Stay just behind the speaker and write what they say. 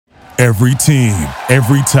Every team,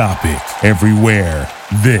 every topic, everywhere.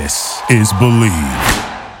 This is Believe.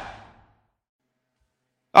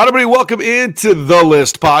 All right, everybody, welcome into The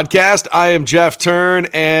List podcast. I am Jeff Turn,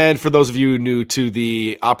 and for those of you new to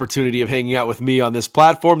the opportunity of hanging out with me on this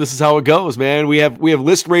platform, this is how it goes, man. We have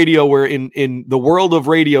List Radio, where in the world of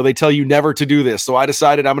radio, they tell you never to do this. So I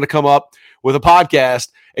decided I'm going to come up with a podcast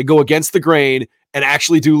and go against the grain and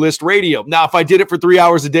actually do List Radio. Now, if I did it for 3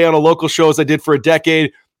 hours a day on a local show as I did for a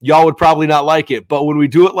decade, y'all would probably not like it. But when we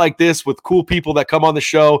do it like this with cool people that come on the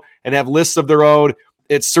show and have lists of their own,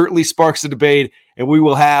 it certainly sparks a debate, and we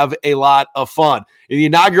will have a lot of fun. In the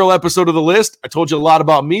inaugural episode of The List, I told you a lot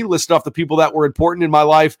about me, listed off the people that were important in my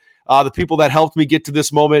life, the people that helped me get to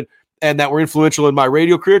this moment and that were influential in my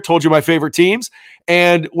radio career, told you my favorite teams.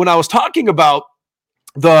 And when I was talking about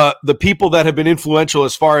the people that have been influential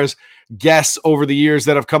as far as guests over the years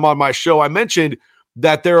that have come on my show, I mentioned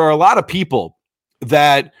that there are a lot of people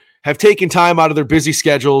that have taken time out of their busy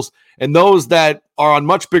schedules, and those that are on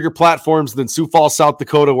much bigger platforms than Sioux Falls, South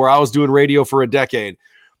Dakota, where I was doing radio for a decade,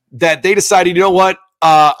 that they decided, you know what,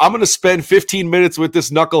 I'm going to spend 15 minutes with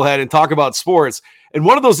this knucklehead and talk about sports. And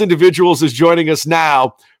one of those individuals is joining us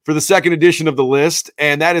now for the second edition of The List,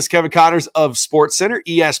 and that is Kevin Connors of SportsCenter,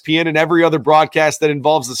 ESPN, and every other broadcast that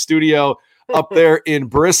involves the studio up there in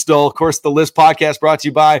Bristol. Of course, The List podcast brought to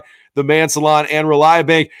you by the Man Salon and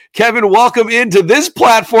Reliabank. Kevin, welcome into this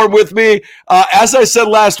platform with me. As I said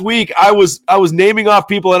last week, I was naming off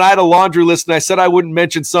people, and I had a laundry list, and I said I wouldn't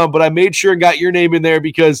mention some, but I made sure and got your name in there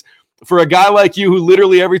because for a guy like you, who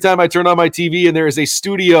literally every time I turn on my TV and there is a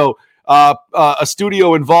studio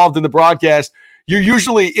involved in the broadcast, you're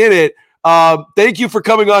usually in it. Thank you for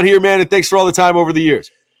coming on here, man, and thanks for all the time over the years.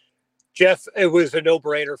 Jeff, it was a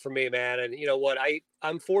no-brainer for me, man. And you know what?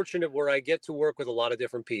 I'm fortunate where I get to work with a lot of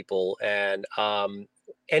different people. And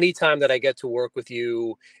anytime that I get to work with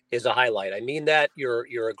you is a highlight. I mean that.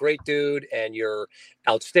 You're a great dude and you're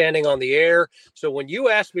outstanding on the air. So when you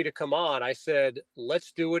asked me to come on, I said,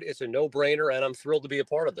 let's do it. It's a no-brainer, and I'm thrilled to be a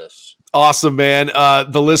part of this. Awesome, man.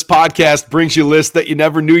 The List podcast brings you lists that you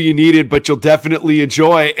never knew you needed, but you'll definitely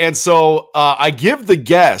enjoy. And so I give the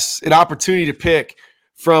guests an opportunity to pick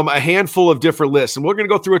from a handful of different lists. And we're going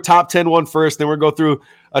to go through a top 10 one first, then we're going to go through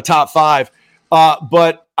a top 5.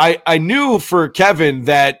 But I knew for Kevin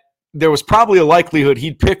that there was probably a likelihood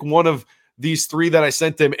he'd pick one of these 3 that I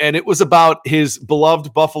sent him, and it was about his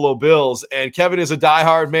beloved Buffalo Bills. And Kevin is a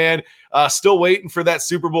diehard man, still waiting for that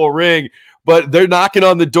Super Bowl ring, but they're knocking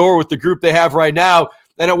on the door with the group they have right now.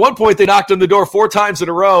 And at one point, they knocked on the door 4 times in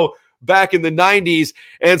a row back in the 90s.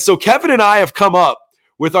 And so Kevin and I have come up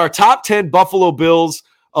with our top 10 Buffalo Bills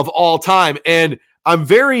of all time. And I'm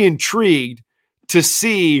very intrigued to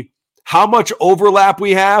see how much overlap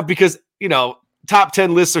we have because, you know, top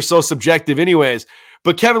 10 lists are so subjective anyways.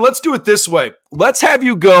 But Kevin, let's do it this way. Let's have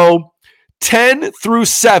you go 10 through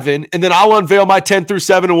 7, and then I'll unveil my 10 through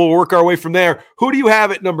 7 and we'll work our way from there. Who do you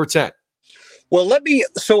have at number 10? Well,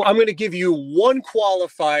 so I'm going to give you one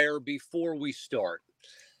qualifier before we start.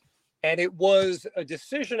 And it was a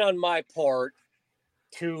decision on my part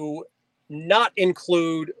to not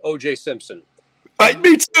include O.J. Simpson.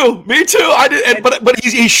 Me too. I did, but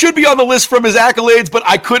he should be on the list from his accolades, but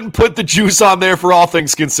I couldn't put the juice on there for all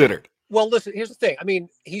things considered. Well, listen, here's the thing. I mean,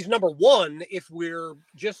 he's number 1 if we're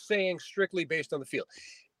just saying strictly based on the field.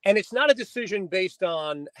 And it's not a decision based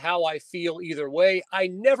on how I feel either way. I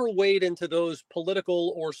never wade into those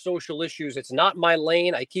political or social issues. It's not my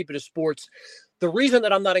lane. I keep it as sports. The reason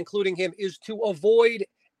that I'm not including him is to avoid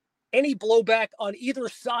any blowback on either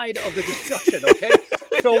side of the discussion, okay?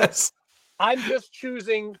 So yes. I'm just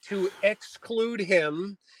choosing to exclude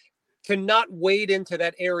him, to not wade into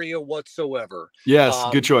that area whatsoever. Yes,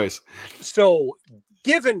 good choice. So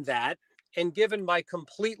given that, and given my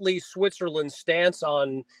completely Switzerland stance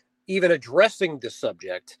on even addressing this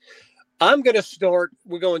subject, I'm going to start,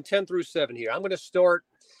 we're going 10 through 7 here. I'm going to start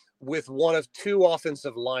with one of 2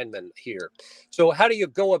 offensive linemen here. So how do you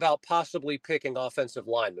go about possibly picking offensive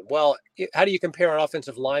linemen? Well, how do you compare an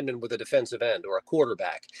offensive lineman with a defensive end or a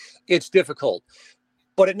quarterback? It's difficult.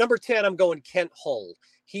 But at number 10, I'm going Kent Hull.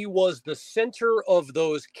 He was the center of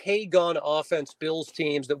those K-gun offense Bills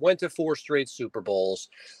teams that went to 4 straight Super Bowls.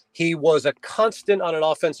 He was a constant on an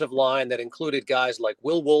offensive line that included guys like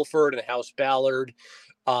Will Wolford and House Ballard.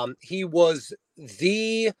 He was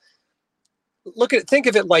think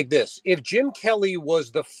of it like this. If Jim Kelly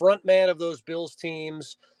was the front man of those Bills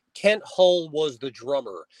teams, Kent Hull was the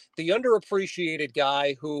drummer, the underappreciated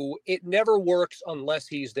guy who it never works unless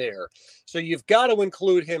he's there. So you've got to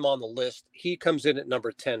include him on the list. He comes in at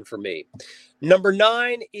number 10 for me. Number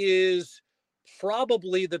 9 is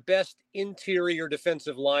probably the best interior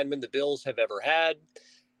defensive lineman the Bills have ever had.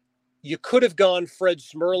 You could have gone Fred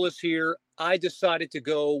Smerlas here. I decided to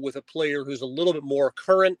go with a player who's a little bit more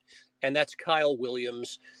current, and that's Kyle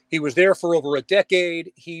Williams. He was there for over a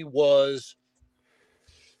decade. He was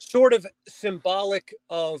sort of symbolic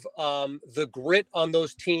of the grit on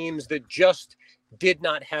those teams that just did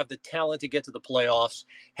not have the talent to get to the playoffs.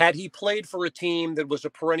 Had he played for a team that was a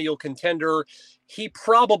perennial contender, he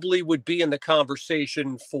probably would be in the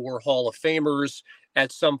conversation for Hall of Famers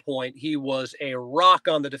at some point. He was a rock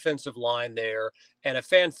on the defensive line there and a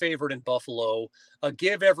fan favorite in Buffalo, a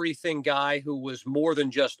give everything guy who was more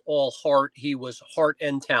than just all heart. He was heart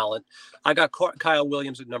and talent. I got Kyle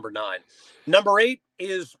Williams at number 9. Number 8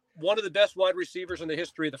 is one of the best wide receivers in the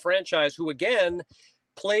history of the franchise, who again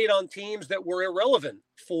played on teams that were irrelevant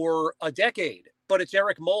for a decade, but it's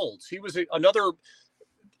Eric Moulds. He was another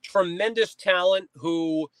tremendous talent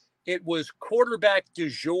who it was quarterback du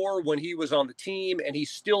jour when he was on the team, and he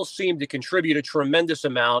still seemed to contribute a tremendous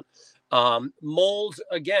amount. Moulds,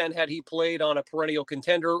 again, had he played on a perennial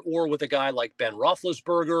contender or with a guy like Ben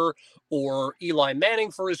Roethlisberger or Eli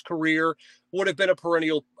Manning for his career, would have been a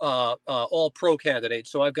perennial all-pro candidate.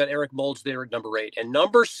 So I've got Eric Moulds there at number 8. And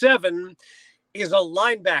number 7 is a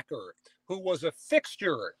linebacker who was a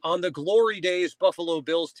fixture on the glory days Buffalo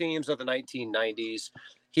Bills teams of the 1990s.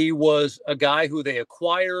 He was a guy who they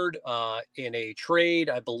acquired in a trade,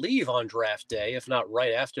 I believe, on draft day, if not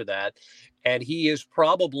right after that. And he is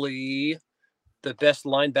probably the best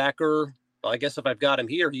linebacker. Well, I guess if I've got him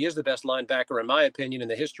here, he is the best linebacker, in my opinion, in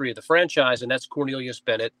the history of the franchise. And that's Cornelius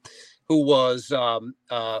Bennett, who was,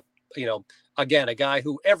 again, a guy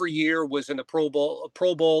who every year was in the Pro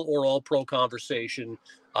Bowl or All-Pro conversation.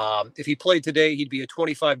 If he played today, he'd be a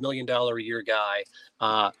 $25 million a year guy,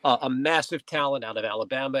 a massive talent out of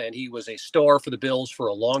Alabama, and he was a star for the Bills for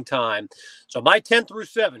a long time. So my 10 through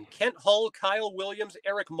 7, Kent Hull, Kyle Williams,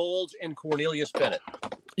 Eric Moulds, and Cornelius Bennett.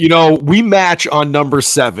 You know, we match on number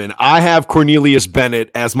 7. I have Cornelius Bennett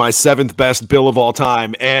as my 7th best Bill of all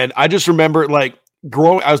time. And I just remember, like,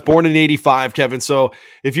 I was born in 85, Kevin. So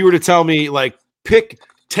if you were to tell me, like, pick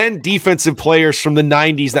 10 defensive players from the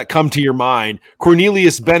 90s that come to your mind,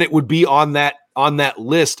 Cornelius Bennett would be on that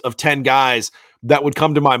list of 10 guys that would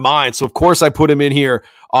come to my mind. So of course I put him in here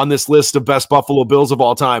on this list of best Buffalo Bills of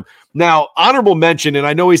all time. Now, honorable mention, and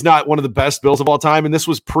I know he's not one of the best Bills of all time, and this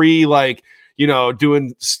was pre, like,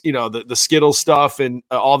 doing, the Skittles stuff and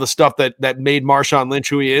all the stuff that made Marshawn Lynch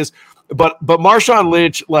who he is. But Marshawn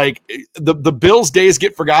Lynch, like, the Bills days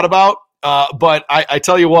get forgot about. But I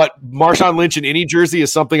tell you what, Marshawn Lynch in any jersey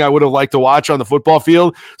is something I would have liked to watch on the football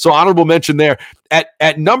field. So honorable mention there.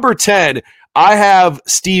 At number 10, I have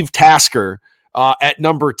Steve Tasker at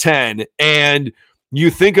number 10. And you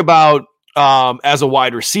think about as a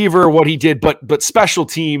wide receiver what he did, but special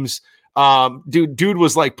teams. Dude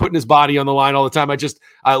was like putting his body on the line all the time.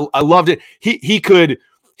 I loved it. He could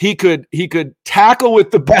tackle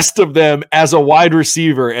with the best of them as a wide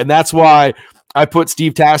receiver, and that's why I put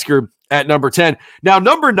Steve Tasker at number 10. Now,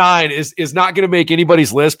 number 9 is not going to make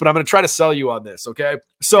anybody's list, but I'm going to try to sell you on this. Okay,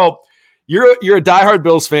 so you're a diehard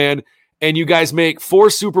Bills fan, and you guys make 4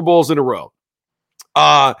 Super Bowls in a row.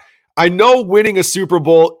 I know winning a Super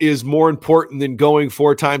Bowl is more important than going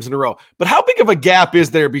 4 times in a row, but how big of a gap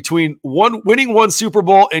is there between winning 1 Super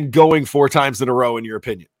Bowl and going 4 times in a row, in your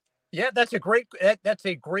opinion? Yeah, that's a great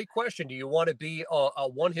question. Do you want to be a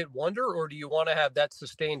one-hit wonder, or do you want to have that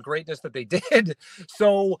sustained greatness that they did?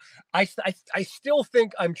 So I still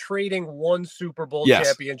think I'm trading 1 Super Bowl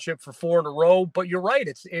championship for 4 in a row, but you're right.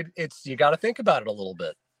 It's you got to think about it a little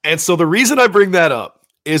bit. And so the reason I bring that up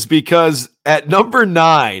is because at number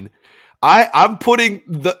 9, I'm putting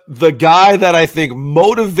the guy that I think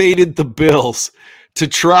motivated the Bills to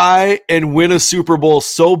try and win a Super Bowl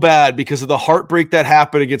so bad because of the heartbreak that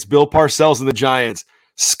happened against Bill Parcells and the Giants.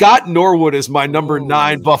 Scott Norwood is my number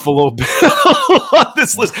 9 Buffalo Bill on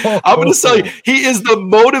this list. I'm going to tell you, he is the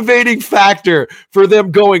motivating factor for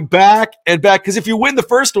them going back and back. Because if you win the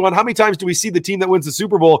first one, how many times do we see the team that wins the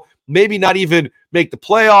Super Bowl maybe not even make the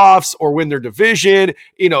playoffs or win their division?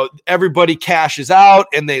 Everybody cashes out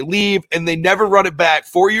and they leave and they never run it back.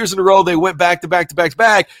 4 years in a row, they went back to back to back to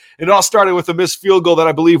back. And it all started with a missed field goal that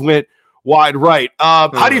I believe went wide right.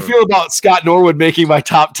 How do you feel about Scott Norwood making my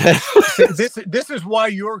top 10? This is why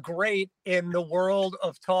you're great in the world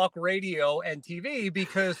of talk radio and TV,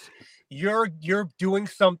 because you're doing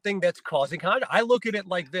something that's causing contact. I look at it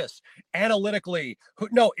like this analytically.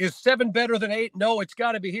 No, is 7 better than 8? No, it's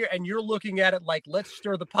got to be here. And you're looking at it like, let's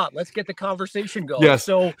stir the pot. Let's get the conversation going. Yes.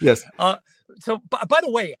 So, yes. So by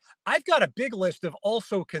the way, I've got a big list of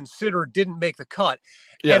also considered didn't make the cut.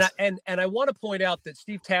 Yes. And I want to point out that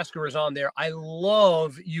Steve Tasker is on there. I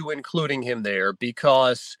love you including him there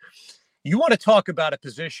because you want to talk about a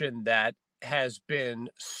position that has been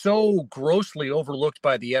so grossly overlooked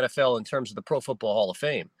by the NFL in terms of the Pro Football Hall of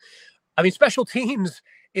Fame. I mean, special teams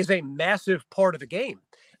is a massive part of the game.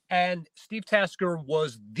 And Steve Tasker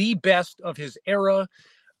was the best of his era,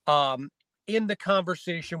 in the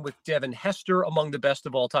conversation with Devin Hester among the best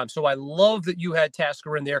of all time. So I love that you had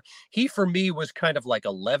Tasker in there. He, for me, was kind of like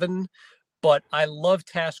 11, but I love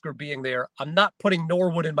Tasker being there. I'm not putting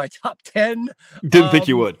Norwood in my top 10. Didn't think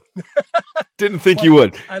you would. Didn't think you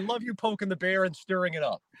would. I love you poking the bear and stirring it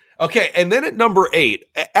up. Okay, and then at number 8,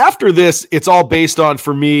 after this, it's all based on,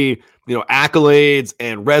 for me, accolades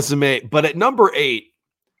and resume. But at number 8,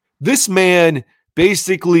 this man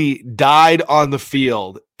basically died on the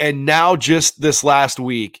field, and now just this last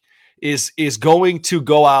week is going to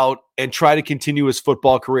go out and try to continue his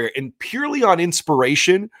football career, and purely on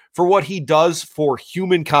inspiration for what he does for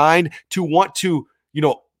humankind, to want to,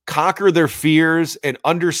 conquer their fears and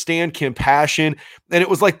understand compassion. And it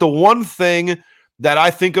was like the one thing that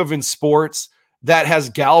I think of in sports that has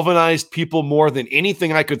galvanized people more than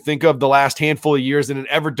anything I could think of the last handful of years in an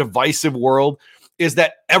ever divisive world, is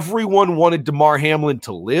that everyone wanted Damar Hamlin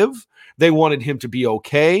to live. They wanted him to be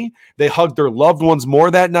okay. They hugged their loved ones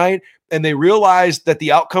more that night, and they realized that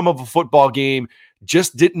the outcome of a football game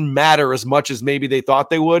just didn't matter as much as maybe they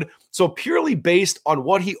thought they would. So purely based on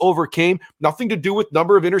what he overcame, nothing to do with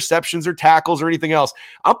number of interceptions or tackles or anything else,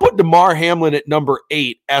 I'll put Damar Hamlin at number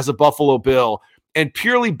 8 as a Buffalo Bill. And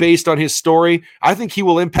purely based on his story, I think he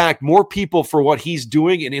will impact more people for what he's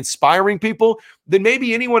doing and inspiring people than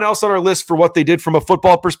maybe anyone else on our list for what they did from a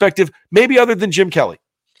football perspective, maybe other than Jim Kelly.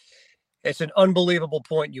 It's an unbelievable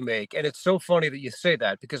point you make. And it's so funny that you say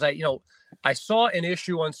that, because I saw an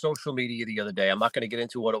issue on social media the other day. I'm not going to get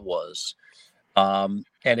into what it was. And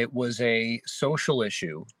it was a social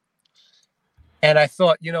issue. And I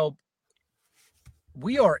thought,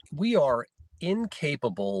 we are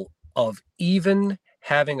incapable of even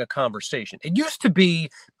having a conversation. It used to be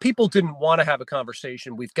people didn't want to have a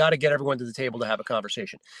conversation. We've got to get everyone to the table to have a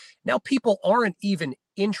conversation. Now people aren't even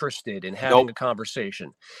interested in having a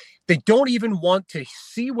conversation. They don't even want to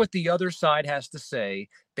see what the other side has to say.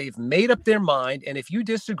 They've made up their mind. And if you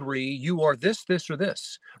disagree, you are this, or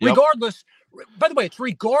this. Yep. Regardless, by the way, it's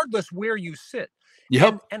regardless where you sit.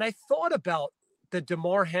 Yep. And I thought about the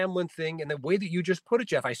Damar Hamlin thing and the way that you just put it,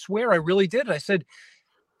 Jeff. I swear I really did. And I said,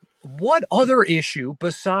 what other issue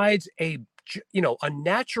besides a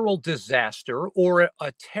natural disaster or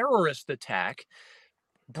a terrorist attack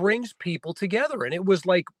brings people together? And it was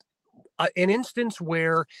like an instance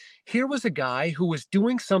where here was a guy who was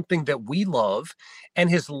doing something that we love,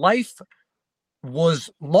 and his life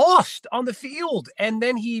was lost on the field. And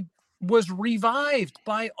then he was revived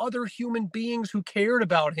by other human beings who cared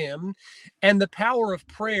about him. And the power of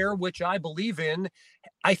prayer, which I believe in,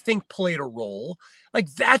 I think played a role.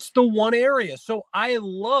 Like, that's the one area. So I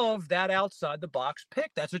love that outside the box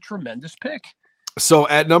pick. That's a tremendous pick. So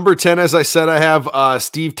at number 10, as I said, I have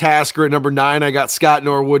Steve Tasker. At number 9, I got Scott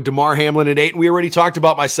Norwood, Damar Hamlin at 8. And we already talked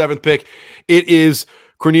about my 7th pick. It is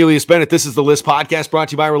Cornelius Bennett. This is the List Podcast, brought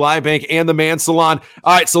to you by Reliant Bank and the Man Salon.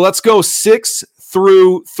 All right, so let's go 6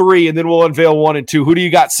 through 3, and then we'll unveil 1 and 2. Who do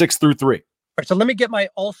you got 6 through 3? All right, so let me get my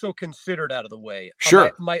also considered out of the way.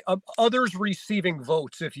 Sure. My others receiving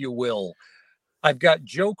votes, if you will. I've got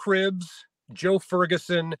Joe Cribbs, Joe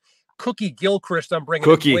Ferguson, Cookie Gilchrist. I'm bringing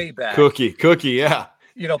him way back. Cookie, yeah.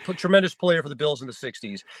 Tremendous player for the Bills in the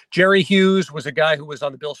 60s. Jerry Hughes was a guy who was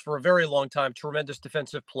on the Bills for a very long time. Tremendous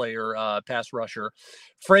defensive player, pass rusher.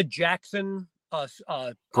 Fred Jackson.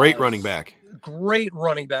 Great running back. Great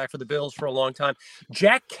running back for the Bills for a long time.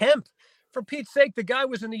 Jack Kemp. For Pete's sake, the guy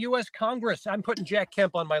was in the U.S. Congress. I'm putting Jack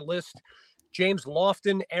Kemp on my list. James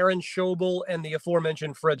Lofton, Aaron Schobel, and the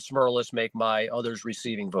aforementioned Fred Smerlas make my others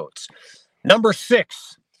receiving votes. Number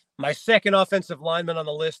 6, my second offensive lineman on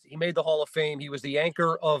the list. He made the Hall of Fame. He was the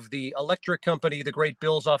anchor of the Electric Company, the great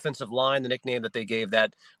Bills offensive line, the nickname that they gave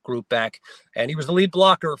that group back. And he was the lead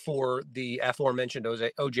blocker for the aforementioned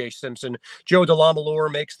O.J. Simpson. Joe DeLamielleure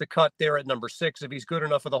makes the cut there at number 6. If he's good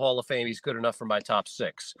enough for the Hall of Fame, he's good enough for my top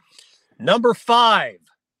 6. Number 5.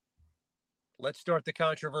 Let's start the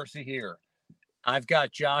controversy here. I've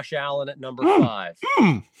got Josh Allen at number 5.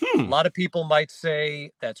 A lot of people might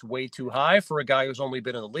say that's way too high for a guy who's only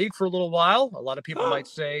been in the league for a little while. A lot of people might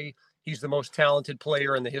say He's the most talented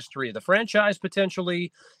player in the history of the franchise,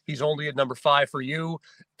 potentially. He's only at number 5 for you.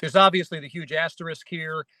 There's obviously the huge asterisk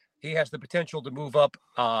here. He has the potential to move up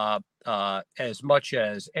as much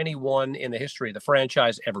as anyone in the history of the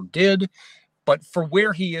franchise ever did. But for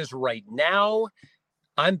where he is right now,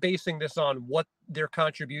 I'm basing this on what their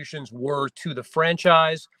contributions were to the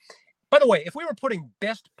franchise. By the way, if we were putting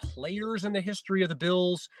best players in the history of the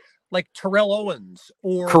Bills, like Terrell Owens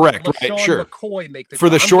or LaShawn McCoy make the for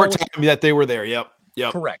the short time that they were there. Yep.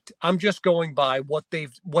 Correct. I'm just going by what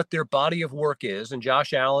their body of work is, and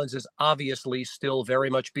Josh Allen's is obviously still very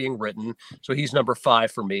much being written, so he's number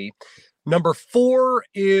 5 for me. Number 4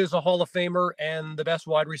 is a Hall of Famer and the best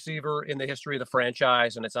wide receiver in the history of the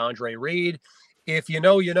franchise, and it's Andre Reed. If you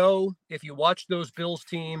know, you know. If you watch those Bills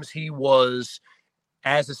teams, he was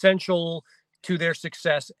as essential to their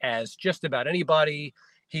success as just about anybody.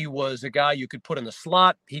 He was a guy you could put in the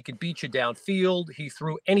slot. He could beat you downfield. He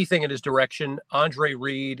threw anything in his direction. Andre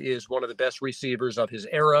Reed is one of the best receivers of his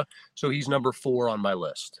era, so he's number 4 on my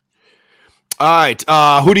list. All right.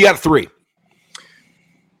 Who do you got 3?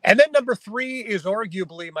 And then number 3 is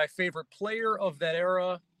arguably my favorite player of that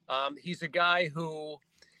era. He's a guy who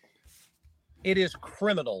it is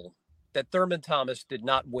criminal that Thurman Thomas did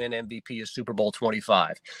not win MVP of Super Bowl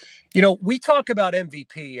 25. You know, we talk about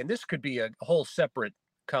MVP, and this could be a whole separate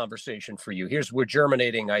conversation for you. We're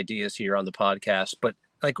germinating ideas here on the podcast, but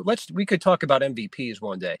we could talk about MVPs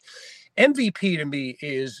one day. MVP to me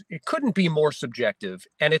it couldn't be more subjective,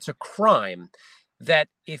 and it's a crime that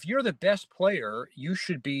if you're the best player, you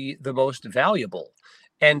should be the most valuable.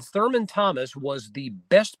 And Thurman Thomas was the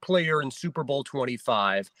best player in Super Bowl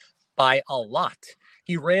 25 by a lot.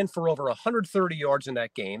 He ran for over 130 yards in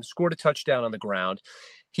that game, scored a touchdown on the ground.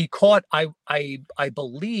 He caught, I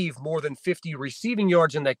believe, more than 50 receiving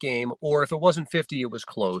yards in that game, or if it wasn't 50, it was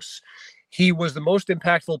close. He was the most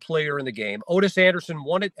impactful player in the game. Otis Anderson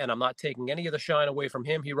won it, and I'm not taking any of the shine away from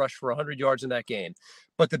him. He rushed for 100 yards in that game.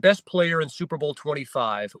 But the best player in Super Bowl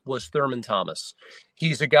 25 was Thurman Thomas.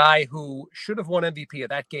 He's a guy who should have won MVP of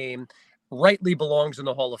that game, rightly belongs in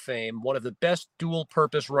the Hall of Fame, one of the best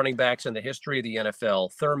dual-purpose running backs in the history of the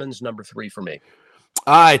NFL. Thurman's number 3 for me.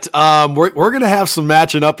 All right. We're going to have some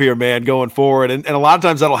matching up here, man, going forward. And a lot of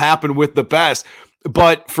times that'll happen with the best.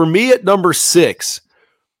 But for me at number 6,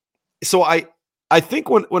 so I think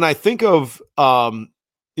when I think of,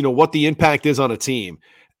 what the impact is on a team,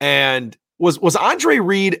 and was Andre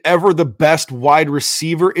Reed ever the best wide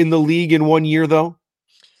receiver in the league in one year, though?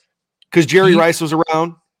 Because Jerry Rice was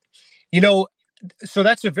around? So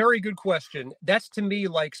that's a very good question. That's to me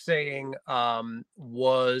like saying,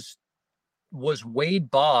 was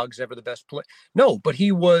Wade Boggs ever the best player? No, but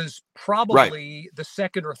he was probably the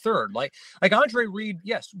second or third. Like Andre Reed,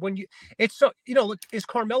 yes. Is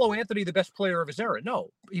Carmelo Anthony the best player of his era? No,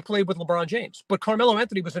 he played with LeBron James. But Carmelo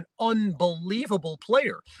Anthony was an unbelievable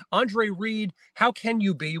player. Andre Reed, how can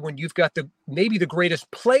you be when you've got maybe the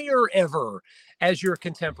greatest player ever as your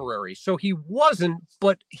contemporary? So he wasn't,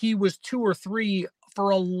 but he was 2 or 3 for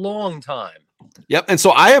a long time. Yep. And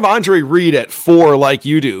so I have Andre Reed at 4 like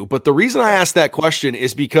you do. But the reason I asked that question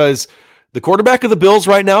is because the quarterback of the Bills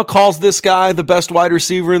right now calls this guy the best wide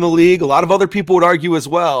receiver in the league. A lot of other people would argue as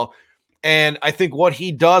well. And I think what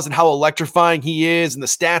he does and how electrifying he is and the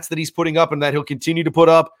stats that he's putting up and that he'll continue to put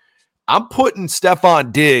up, I'm putting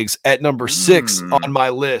Stephon Diggs at number 6 on my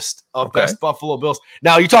list of best Buffalo Bills.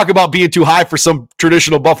 Now, you talk about being too high for some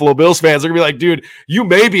traditional Buffalo Bills fans. They're going to be like, dude, you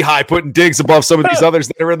may be high putting Diggs above some of these others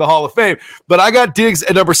that are in the Hall of Fame. But I got Diggs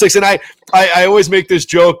at number 6. And I always make this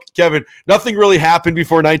joke, Kevin, nothing really happened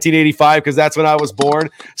before 1985 because that's when I was born.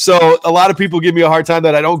 So a lot of people give me a hard time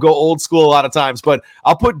that I don't go old school a lot of times. But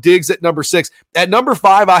I'll put Diggs at number 6. At number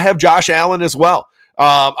 5, I have Josh Allen as well.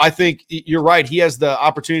 I think you're right. He has the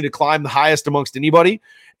opportunity to climb the highest amongst anybody.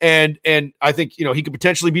 And I think, he could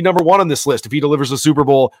potentially be number 1 on this list if he delivers a Super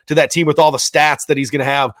Bowl to that team with all the stats that he's going to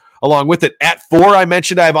have along with it. At 4, I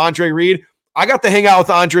mentioned I have Andre Reed. I got to hang out with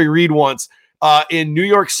Andre Reed once in New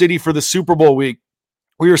York City for the Super Bowl week.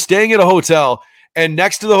 We were staying at a hotel, and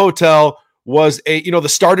next to the hotel was the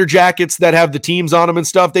starter jackets that have the teams on them and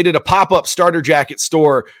stuff. They did a pop-up starter jacket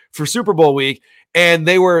store for Super Bowl week, and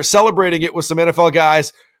they were celebrating it with some NFL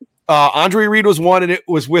guys. Andre Reed was one, and it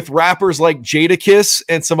was with rappers like Jadakiss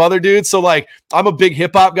and some other dudes. So, I'm a big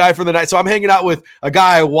hip-hop guy for the night. So I'm hanging out with a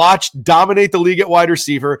guy I watched dominate the league at wide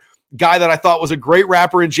receiver, guy that I thought was a great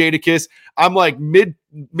rapper in Jadakiss. I'm like mid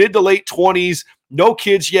to late 20s, no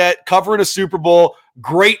kids yet, covering a Super Bowl,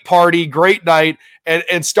 great party, great night.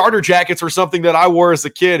 And starter jackets were something that I wore as a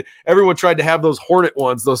kid. Everyone tried to have those Hornet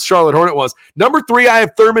ones, those Charlotte Hornet ones. Number 3, I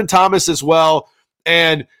have Thurman Thomas as well.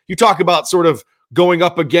 And you talk about sort of going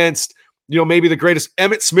up against, maybe the greatest,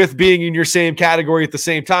 Emmitt Smith being in your same category at the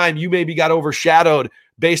same time. You maybe got overshadowed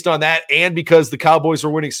based on that and because the Cowboys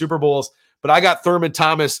were winning Super Bowls. But I got Thurman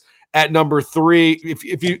Thomas at number 3.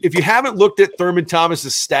 If you haven't looked at Thurman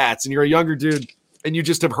Thomas's stats and you're a younger dude and you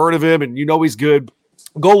just have heard of him and he's good,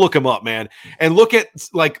 go look him up, man. And look at,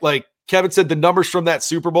 like Kevin said, the numbers from that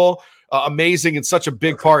Super Bowl, amazing and such a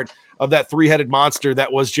big part of that three-headed monster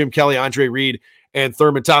that was Jim Kelly, Andre Reed, and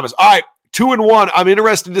Thurman Thomas. All right, 2-1. I'm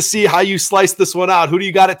interested to see how you slice this one out. Who do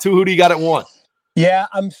you got at 2? Who do you got at 1? Yeah,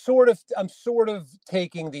 I'm sort of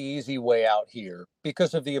taking the easy way out here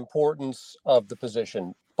because of the importance of the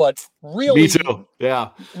position. But really, me too. Yeah,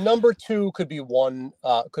 number 2 could be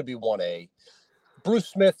 1A. Bruce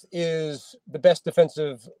Smith is the best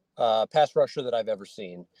defensive pass rusher that I've ever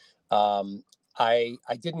seen. I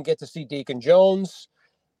didn't get to see Deacon Jones.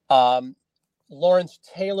 Lawrence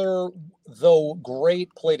Taylor, though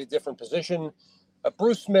great, played a different position.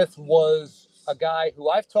 Bruce Smith was a guy who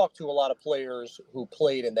I've talked to a lot of players who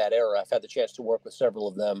played in that era. I've had the chance to work with several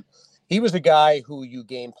of them. He was a guy who you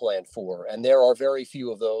game plan for, and there are very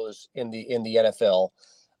few of those in the NFL.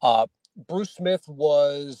 Bruce Smith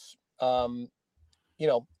was,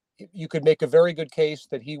 you could make a very good case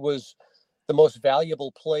that he was the most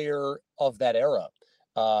valuable player of that era.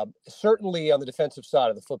 Certainly on the defensive side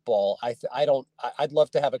of the football, I'd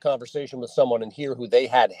love to have a conversation with someone and hear who they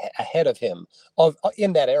had ahead of him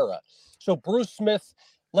in that era. So Bruce Smith,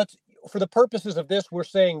 for the purposes of this, we're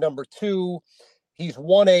saying number 2, he's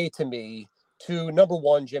 1A to me. To number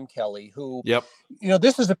 1, Jim Kelly, who,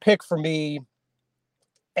 this is a pick for me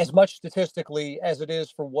as much statistically as it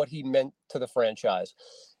is for what he meant to the franchise.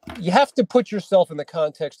 You have to put yourself in the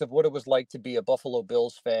context of what it was like to be a Buffalo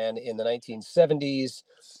Bills fan in the 1970s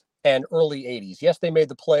and early 80s. Yes, they made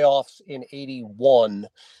the playoffs in 81,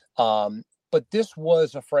 but this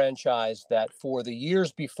was a franchise that for the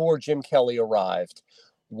years before Jim Kelly arrived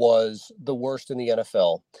was the worst in the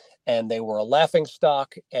NFL. And they were a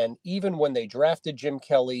laughingstock. And even when they drafted Jim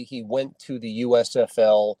Kelly, he went to the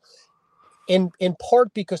USFL in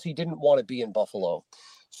part because he didn't want to be in Buffalo.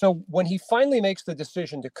 So when he finally makes the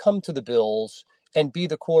decision to come to the Bills and be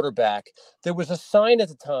the quarterback, there was a sign at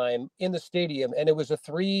the time in the stadium, and it was a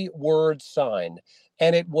 3-word sign,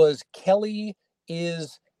 and it was "Kelly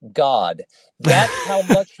is God." That's how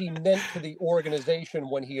much he meant to the organization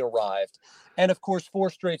when he arrived. And of course, 4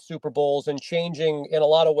 straight Super Bowls and changing in a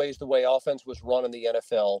lot of ways the way offense was run in the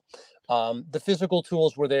NFL. The physical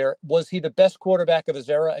tools were there. Was he the best quarterback of his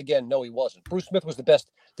era? Again, no, he wasn't. Bruce Smith was the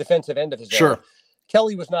best defensive end of his era.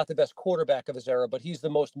 Kelly was not the best quarterback of his era, but he's the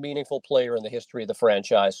most meaningful player in the history of the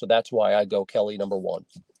franchise. So that's why I go Kelly number 1.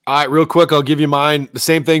 All right, real quick, I'll give you mine. The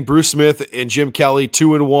same thing, Bruce Smith and Jim Kelly,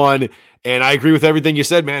 2-1. And I agree with everything you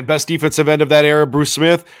said, man. Best defensive end of that era, Bruce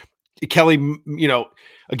Smith. Kelly,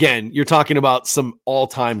 again, you're talking about some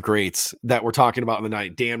all-time greats that we're talking about in the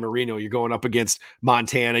night. Dan Marino, you're going up against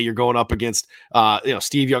Montana. You're going up against,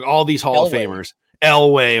 Steve Young, all these Hall of Famers.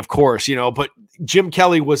 Elway, of course, but Jim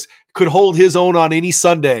Kelly could hold his own on any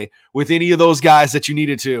Sunday with any of those guys that you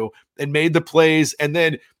needed to and made the plays. And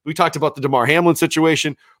then we talked about the DeMar Hamlin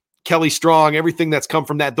situation, Kelly Strong, everything that's come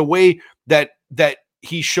from that, the way that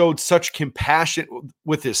he showed such compassion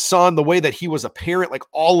with his son, the way that he was a parent, like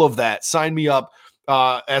all of that. Sign me up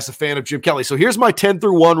as a fan of Jim Kelly. So here's my 10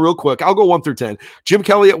 through 1 real quick. I'll go 1 through 10. Jim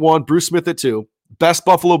Kelly at 1, Bruce Smith at 2, best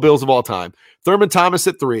Buffalo Bills of all time. Thurman Thomas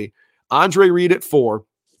at 3, Andre Reed at 4,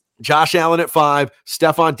 Josh Allen at 5,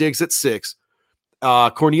 Stephon Diggs at 6,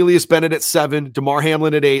 Cornelius Bennett at 7, DeMar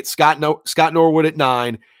Hamlin at 8, Scott Norwood at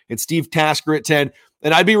 9, and Steve Tasker at 10.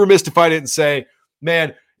 And I'd be remiss if I didn't say,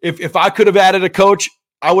 man, if I could have added a coach,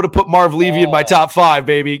 I would have put Marv Levy in my top 5,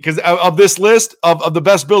 baby. Because of this list of the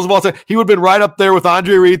best Bills of all time, he would have been right up there with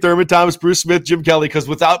Andre Reed, Thurman Thomas, Bruce Smith, Jim Kelly. Because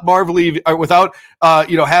without Marv Levy, or without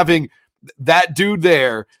having that dude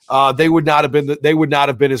there, they would not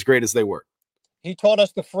have been as great as they were. He taught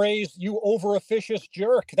us the phrase, "you over-officious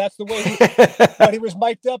jerk." That's the way when he was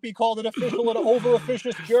mic'd up, he called an official an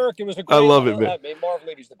over-officious jerk. It was a great. I love it, man. Marv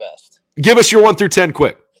Levy's the best. Give us your 1 through 10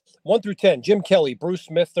 quick. 1 through 10, Jim Kelly, Bruce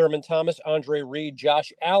Smith, Thurman Thomas, Andre Reed,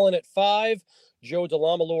 Josh Allen at 5, Joe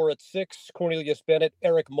DeLamalore at 6, Cornelius Bennett,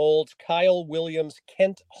 Eric Moulds, Kyle Williams,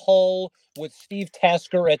 Kent Hull with Steve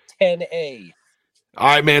Tasker at 10A. All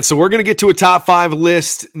right, man. So we're going to get to a top 5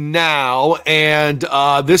 list now, and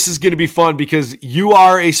this is going to be fun because you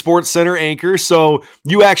are a SportsCenter anchor, so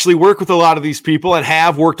you actually work with a lot of these people and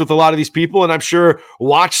have worked with a lot of these people, and I'm sure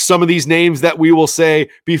watched some of these names that we will say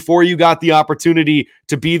before you got the opportunity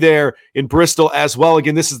to be there in Bristol as well.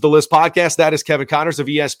 Again, this is the List Podcast. That is Kevin Connors of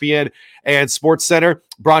ESPN and SportsCenter,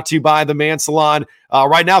 brought to you by the Man Salon.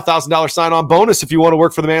 Right now, $1,000 sign-on bonus if you want to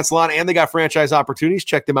work for the Man Salon, and they got franchise opportunities.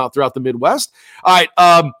 Check them out throughout the Midwest. All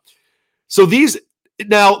right, so these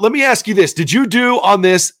now. Let me ask you this: did you do on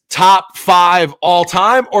this top 5 all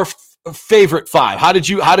time or favorite 5? How did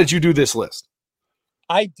you do this list?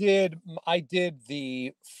 I did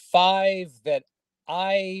the 5 that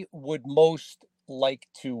I would most like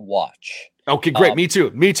to watch. Okay, great. Me too.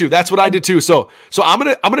 That's what I did too. So I'm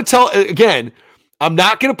gonna tell again. I'm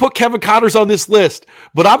not going to put Kevin Connors on this list,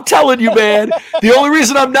 but I'm telling you, man, the only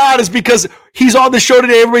reason I'm not is because he's on the show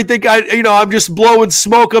today. Everybody think I'm just blowing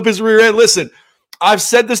smoke up his rear end. Listen, I've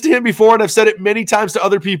said this to him before, and I've said it many times to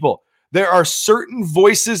other people. There are certain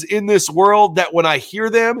voices in this world that when I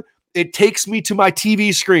hear them, it takes me to my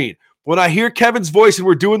TV screen. When I hear Kevin's voice, and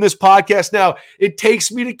we're doing this podcast now, it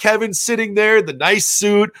takes me to Kevin sitting there, the nice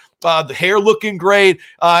suit, the hair looking great,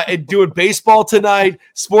 and doing baseball tonight,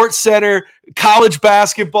 SportsCenter, college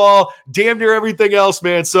basketball, damn near everything else,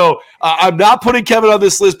 man. So I'm not putting Kevin on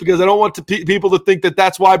this list because I don't want people to think that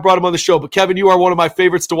that's why I brought him on the show. But Kevin, you are one of my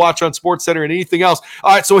favorites to watch on SportsCenter and anything else.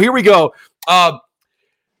 All right, so here we go.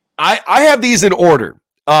 I have these in order.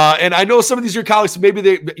 And I know some of these are your colleagues, so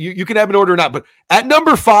maybe you can have an order or not. But at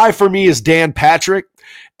number 5 for me is Dan Patrick.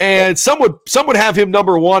 And some would have him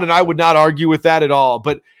number 1, and I would not argue with that at all.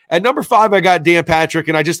 But at number 5, I got Dan Patrick,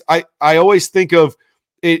 and I always think of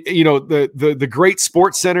it, the great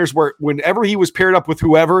sports centers where whenever he was paired up with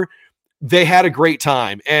whoever, they had a great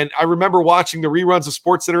time. And I remember watching the reruns of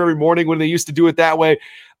SportsCenter every morning when they used to do it that way.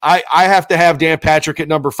 I have to have Dan Patrick at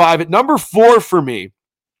number 5. At number 4 for me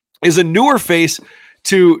is a newer face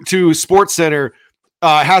to SportsCenter.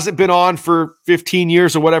 Hasn't been on for 15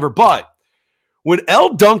 years or whatever, but when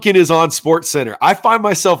Elle Duncan is on SportsCenter, I find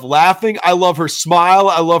myself laughing. I love her smile.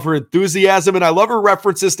 I love her enthusiasm, and I love her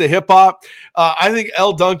references to hip hop. I think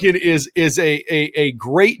Elle Duncan is a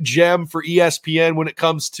great gem for ESPN when it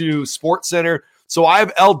comes to SportsCenter. So I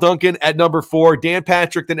have Elle Duncan at number 4, Dan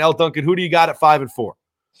Patrick, then Elle Duncan. Who do you got at 5 and 4?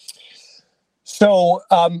 So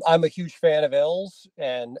I'm a huge fan of Elle's,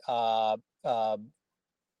 and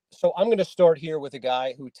so I'm going to start here with a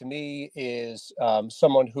guy who, to me, is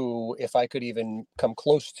someone who, if I could even come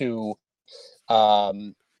close to,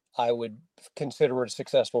 I would consider it a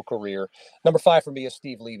successful career. Number 5 for me is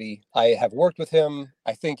Steve Levy. I have worked with him.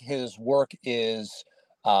 I think his work is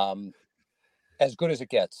as good as it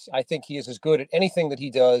gets. I think he is as good at anything that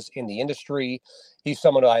he does in the industry. He's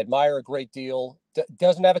someone I admire a great deal.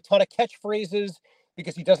 Doesn't have a ton of catchphrases,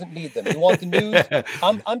 because he doesn't need them. You want the news?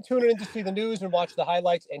 I'm tuning in to see the news and watch the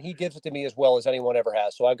highlights, and he gives it to me as well as anyone ever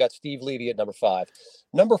has. So I've got Steve Levy at number 5.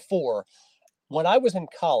 Number 4, when I was in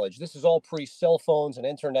college, this is all pre-cell phones and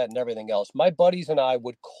internet and everything else, my buddies and I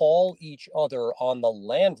would call each other on the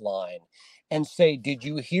landline and say, "Did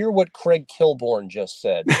you hear what Craig Kilborn just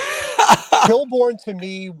said?" Kilborn, to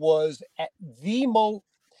me, was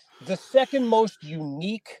the second most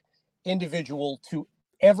unique individual to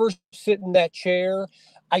ever sit in that chair.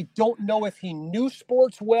 I don't know if he knew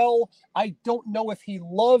sports well. I don't know if he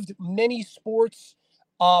loved many sports.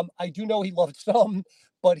 I do know he loved some,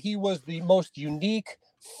 but he was the most unique,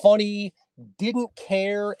 funny, didn't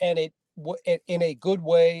care, and it in a good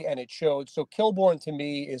way, and it showed. So Kilborn to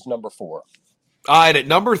me is number 4. All right, at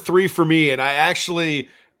number 3 for me, and I actually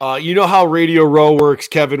you know how Radio Row works,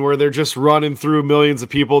 Kevin, where they're just running through millions of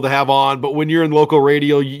people to have on. But when you're in local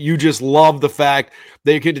radio, you just love the fact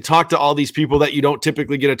that you get to talk to all these people that you don't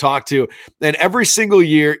typically get to talk to. And every single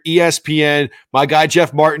year, ESPN, my guy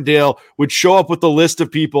Jeff Martindale, would show up with a list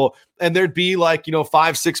of people. And there'd be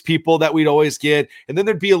 5, 6 people that we'd always get. And then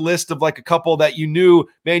there'd be a list of a couple that you knew,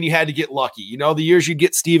 man, you had to get lucky. The years you'd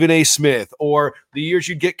get Stephen A. Smith, or the years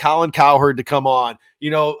you'd get Colin Cowherd to come on.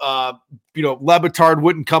 Lebitard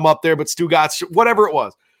wouldn't come up there, but Stu Gatz, whatever it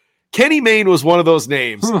was. Kenny Mayne was one of those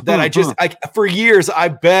names that for years, I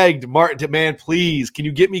begged Martin to, man, please, can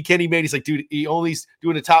you get me Kenny Mayne? He's like, dude, he only's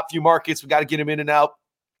doing the top few markets. We got to get him in and out.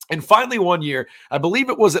 And finally, one year, I believe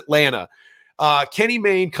it was Atlanta, Kenny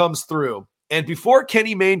Mayne comes through. And before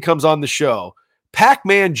Kenny Mayne comes on the show,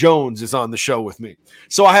 Pac-Man Jones is on the show with me.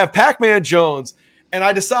 So I have Pac-Man Jones, and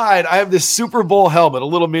I decide I have this Super Bowl helmet, a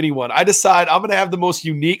little mini one. I decide I'm going to have the most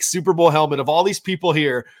unique Super Bowl helmet of all these people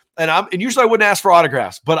here. And usually I wouldn't ask for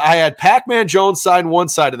autographs, but I had Pac-Man Jones sign one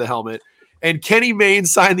side of the helmet and Kenny Mayne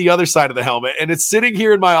sign the other side of the helmet. And it's sitting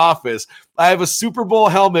here in my office. I have a Super Bowl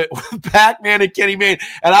helmet with Pac-Man and Kenny Mayne.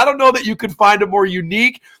 And I don't know that you could find a more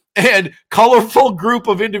unique and colorful group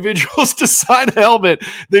of individuals to sign a helmet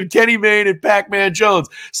than Kenny Mayne and Pac-Man Jones.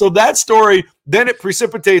 So that story then it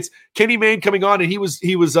precipitates Kenny Mayne coming on, and he was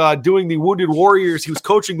doing the Wounded Warriors. He was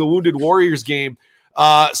coaching the Wounded Warriors game.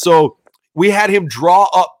 So we had him draw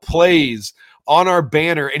up plays on our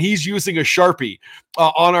banner, and he's using a Sharpie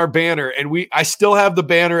on our banner. And I still have the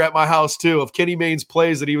banner at my house too of Kenny Mayne's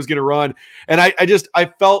plays that he was going to run. And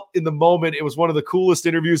I felt in the moment, it was one of the coolest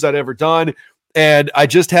interviews I'd ever done. And I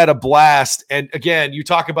just had a blast. And again, you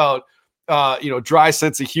talk about, dry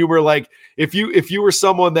sense of humor. Like if you were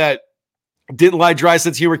someone that didn't like dry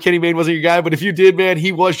sense of humor, Kenny Mayne wasn't your guy. But if you did, man,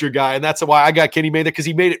 he was your guy. And that's why I got Kenny Mayne, because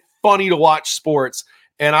he made it funny to watch sports.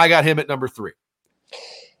 And I got him at number 3.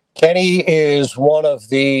 Kenny is one of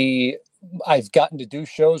the, I've gotten to do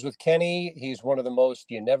shows with Kenny. He's one of the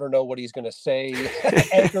most, you never know what he's going to say.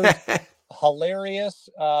 Anchors, hilarious.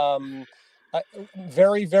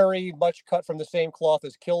 Very, very much cut from the same cloth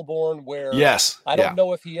as Kilborn, where I don't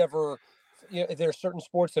know if he ever, there's certain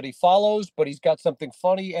sports that he follows, but he's got something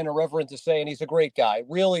funny and irreverent to say. And he's a great guy.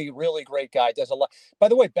 Really, really great guy. Does a lot. By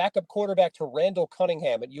the way, backup quarterback to Randall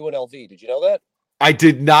Cunningham at UNLV. Did you know that? I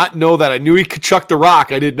did not know that. I knew he could chuck the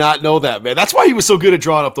rock. I did not know that, man. That's why he was so good at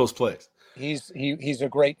drawing up those plays. He's a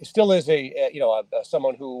great, still is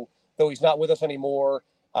someone who, though he's not with us anymore,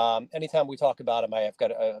 anytime we talk about him, I have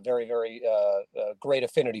got a very, very great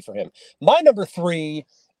affinity for him. My number 3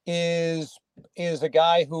 is a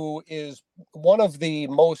guy who is one of the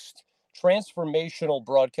most transformational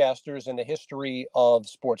broadcasters in the history of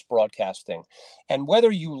sports broadcasting. And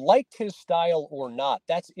whether you liked his style or not,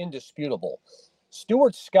 that's indisputable.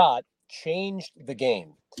 Stuart Scott changed the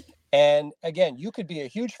game. And again, you could be a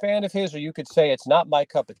huge fan of his, or you could say it's not my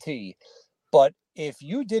cup of tea. But if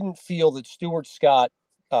you didn't feel that Stuart Scott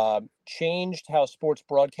changed how sports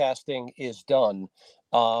broadcasting is done,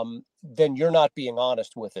 then you're not being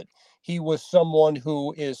honest with it. He was someone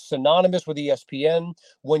who is synonymous with ESPN.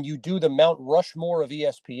 When you do the Mount Rushmore of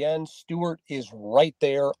ESPN, Stuart is right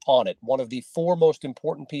there on it. One of the 4 most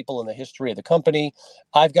important people in the history of the company.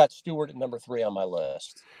 I've got Stuart at number 3 on my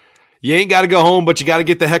list. You ain't got to go home, but you got to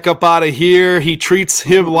get the heck up out of here. He treats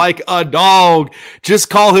him like a dog. Just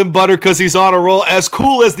call him Butter because he's on a roll. As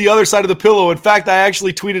cool as the other side of the pillow. In fact, I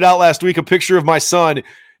actually tweeted out last week a picture of my son,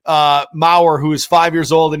 Mauer, who is 5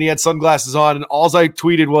 years old, and he had sunglasses on. And all I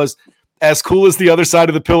tweeted was, as cool as the other side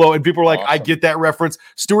of the pillow. And people were like, awesome. I get that reference.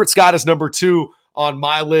 Stuart Scott is number 2 on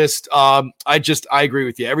my list. I agree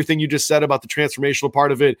with you. Everything you just said about the transformational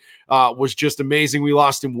part of it was just amazing. We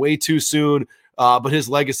lost him way too soon. But his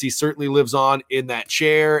legacy certainly lives on in that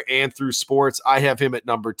chair and through sports. I have him at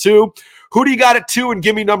number 2. Who do you got at 2? And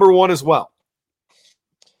give me number 1 as well.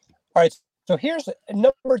 All right. So here's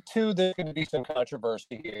number 2. There's going to be some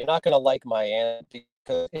controversy here. You're not going to like my answer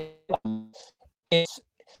because it's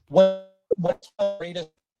when greatest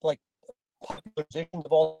like popular musicians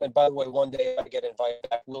of all. And by the way, one day I get invited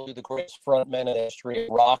back, we'll do the greatest frontmen in the history of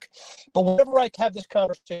rock. But whenever I have this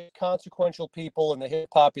conversation, consequential people in the hip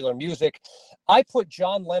popular music, I put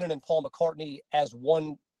John Lennon and Paul McCartney as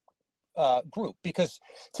one group, because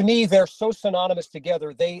to me they're so synonymous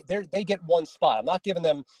together. They get one spot. I'm not giving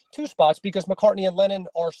them 2 spots because McCartney and Lennon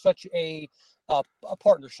are such a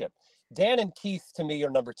partnership. Dan and Keith to me are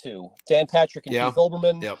number 2. Dan Patrick and Keith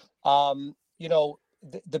Olbermann. Yep.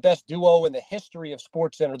 The best duo in the history of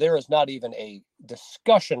SportsCenter. There is not even a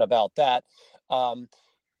discussion about that.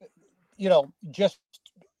 Just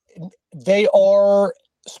they are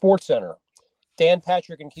SportsCenter. Dan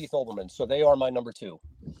Patrick and Keith Olbermann. So they are my number 2.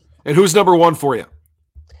 And who's number 1 for you?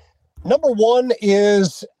 Number 1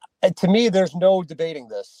 is, to me, there's no debating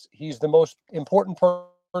this. He's the most important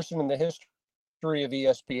person in the history of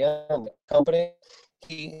ESPN company.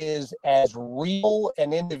 He is as real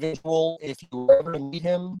an individual, if you were ever to meet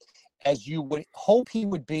him, as you would hope he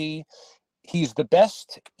would be. He's the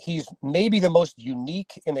best. He's maybe the most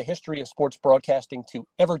unique in the history of sports broadcasting to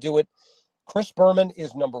ever do it. Chris Berman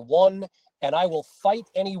is number 1, and I will fight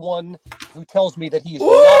anyone who tells me that he's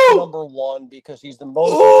not number 1 because he's the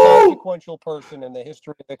most consequential person in the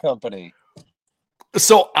history of the company.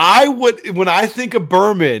 So when I think of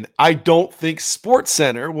Berman, I don't think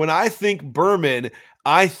SportsCenter. When I think Berman,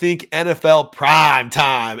 I think NFL prime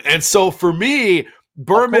time. And so for me,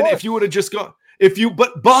 Berman, if you would have just gone,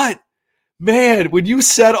 but man, when you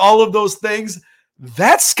said all of those things,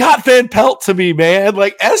 that's Scott Van Pelt to me, man.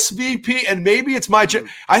 Like SVP, and maybe it's my,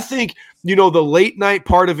 I think, the late night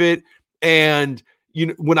part of it. And,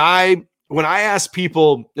 when I ask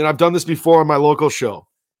people, and I've done this before on my local show,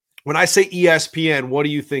 when I say ESPN, what do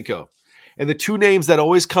you think of? And the 2 names that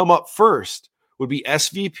always come up first would be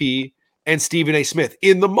SVP and Stephen A. Smith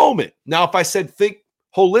in the moment. Now, if I said think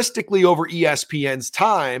holistically over ESPN's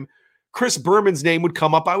time, Chris Berman's name would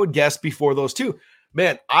come up, I would guess, before those 2.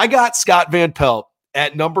 Man, I got Scott Van Pelt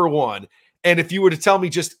at number 1. And if you were to tell me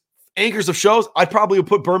just anchors of shows, I'd probably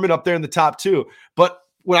put Berman up there in the top 2. But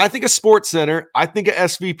when I think of SportsCenter, I think of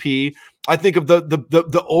SVP. I think of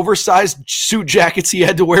the oversized suit jackets he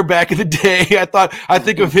had to wear back in the day. I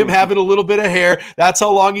think of him having a little bit of hair. That's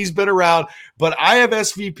how long he's been around. But I have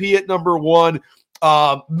SVP at number 1.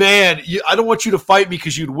 Man, I don't want you to fight me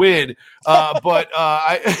because you'd win. But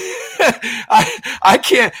I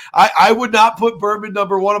can't. I would not put Berman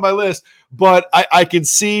number 1 on my list. But I can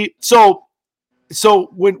see. So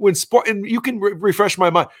when sport, and you can refresh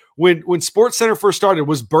my mind, when SportsCenter first started,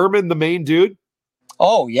 was Berman the main dude?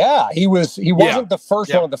 Oh yeah, he was. He wasn't the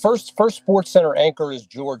first one. The first SportsCenter anchor is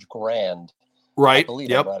George Grand, right? I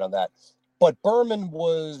believe I'm right on that. But Berman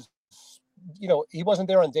was, he wasn't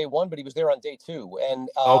there on day 1, but he was there on day 2, and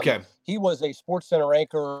he was a SportsCenter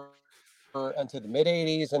anchor until the mid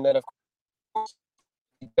 '80s, and then of course.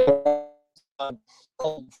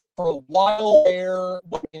 For a while there,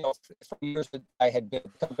 for years that I had been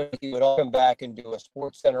at the company, he would all come back and do a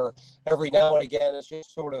SportsCenter every now and again. It's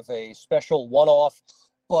just sort of a special one-off.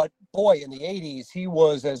 But boy, in the '80s, he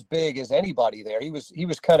was as big as anybody there. He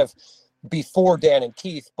was kind of before Dan and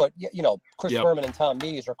Keith, but Chris Berman and Tom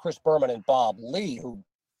Mees, or Chris Berman and Bob Lee,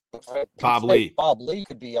 Bob Lee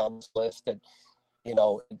could be on this list, and in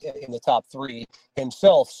the top 3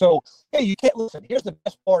 himself. So, hey, you can't listen. Here's the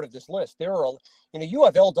best part of this list. There are, you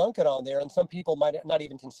have Elle Duncan on there, and some people might not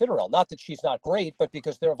even consider Elle. Not that she's not great, but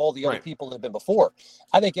because there of all the other people that have been before.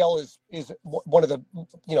 I think Elle is one of the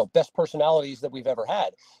best personalities that we've ever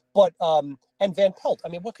had. But and Van Pelt. I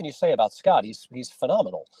mean, what can you say about Scott? He's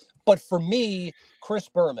phenomenal. But for me, Chris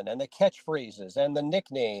Berman and the catchphrases and the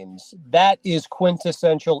nicknames, that is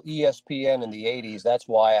quintessential ESPN in the '80s. That's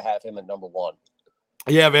why I have him at number 1.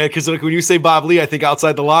 Yeah, man, because when you say Bob Lee, I think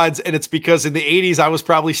Outside the Lines, and it's because in the '80s I was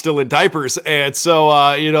probably still in diapers, and so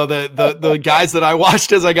the guys that I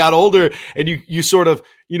watched as I got older, and you sort of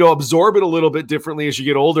absorb it a little bit differently as you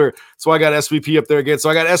get older. So I got SVP up there again. So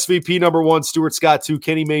I got SVP number 1, Stuart Scott 2,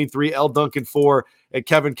 Kenny Mayne 3, Elle Duncan 4, and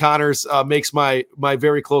Kevin Connors makes my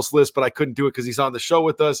very close list, but I couldn't do it because he's on the show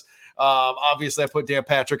with us. Obviously, I put Dan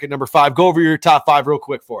Patrick at number 5. Go over your top 5 real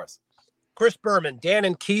quick for us. Chris Berman, Dan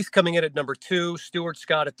and Keith coming in at number 2, Stuart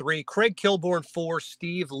Scott at 3, Craig Kilborn 4,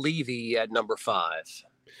 Steve Levy at number 5.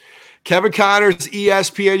 Kevin Connors,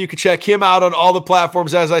 ESPN. You can check him out on all the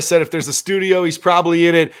platforms. As I said, if there's a studio, he's probably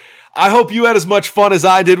in it. I hope you had as much fun as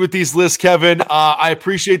I did with these lists, Kevin. I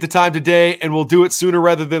appreciate the time today, and we'll do it sooner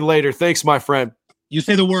rather than later. Thanks, my friend. You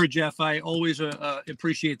say the word, Jeff. I always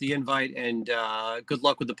appreciate the invite, and good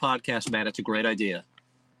luck with the podcast, man. It's a great idea.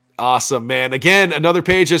 Awesome, man. Again, another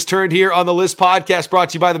page has turned here on the List Podcast, brought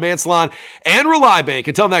to you by the Man Salon and Rely Bank.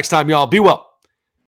 Until next time, y'all, be well.